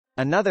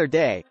Another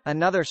day,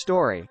 another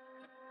story.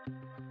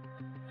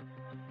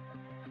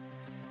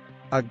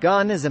 A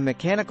gun is a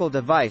mechanical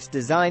device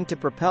designed to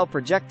propel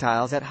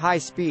projectiles at high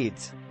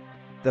speeds.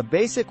 The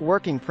basic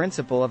working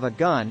principle of a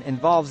gun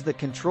involves the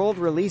controlled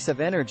release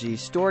of energy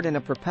stored in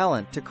a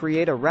propellant to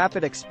create a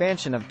rapid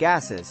expansion of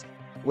gases,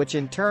 which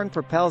in turn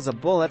propels a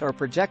bullet or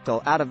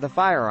projectile out of the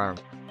firearm.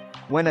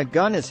 When a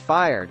gun is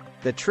fired,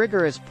 the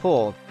trigger is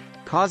pulled,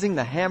 causing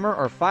the hammer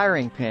or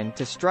firing pin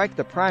to strike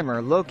the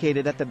primer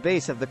located at the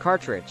base of the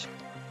cartridge.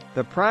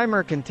 The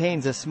primer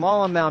contains a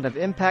small amount of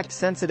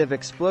impact-sensitive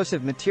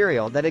explosive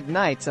material that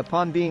ignites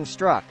upon being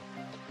struck.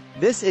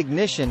 This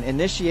ignition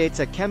initiates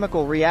a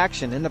chemical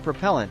reaction in the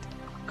propellant,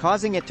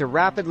 causing it to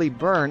rapidly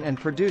burn and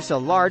produce a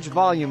large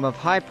volume of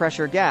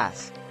high-pressure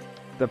gas.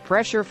 The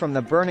pressure from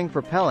the burning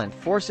propellant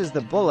forces the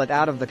bullet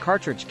out of the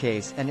cartridge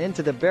case and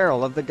into the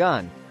barrel of the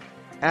gun.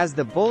 As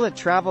the bullet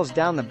travels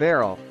down the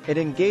barrel, it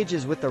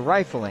engages with the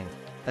rifling,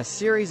 a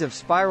series of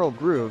spiral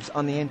grooves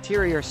on the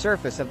interior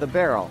surface of the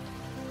barrel.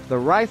 The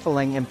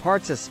rifling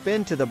imparts a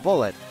spin to the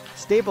bullet,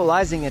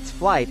 stabilizing its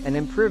flight and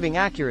improving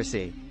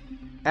accuracy.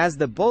 As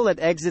the bullet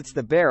exits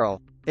the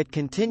barrel, it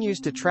continues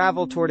to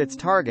travel toward its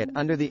target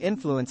under the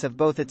influence of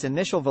both its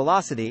initial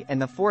velocity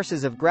and the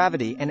forces of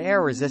gravity and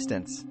air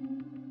resistance.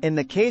 In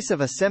the case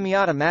of a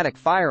semi-automatic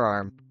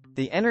firearm,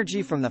 the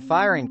energy from the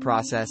firing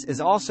process is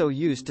also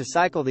used to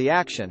cycle the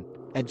action,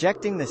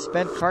 ejecting the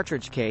spent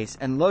cartridge case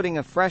and loading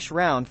a fresh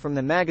round from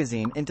the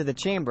magazine into the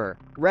chamber,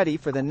 ready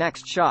for the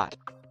next shot.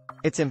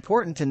 It's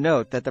important to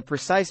note that the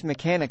precise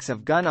mechanics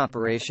of gun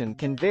operation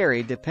can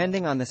vary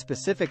depending on the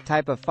specific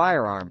type of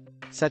firearm,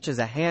 such as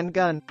a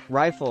handgun,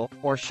 rifle,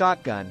 or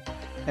shotgun,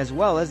 as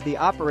well as the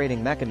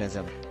operating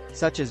mechanism,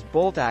 such as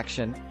bolt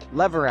action,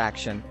 lever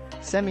action,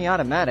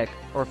 semi-automatic,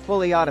 or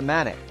fully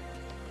automatic.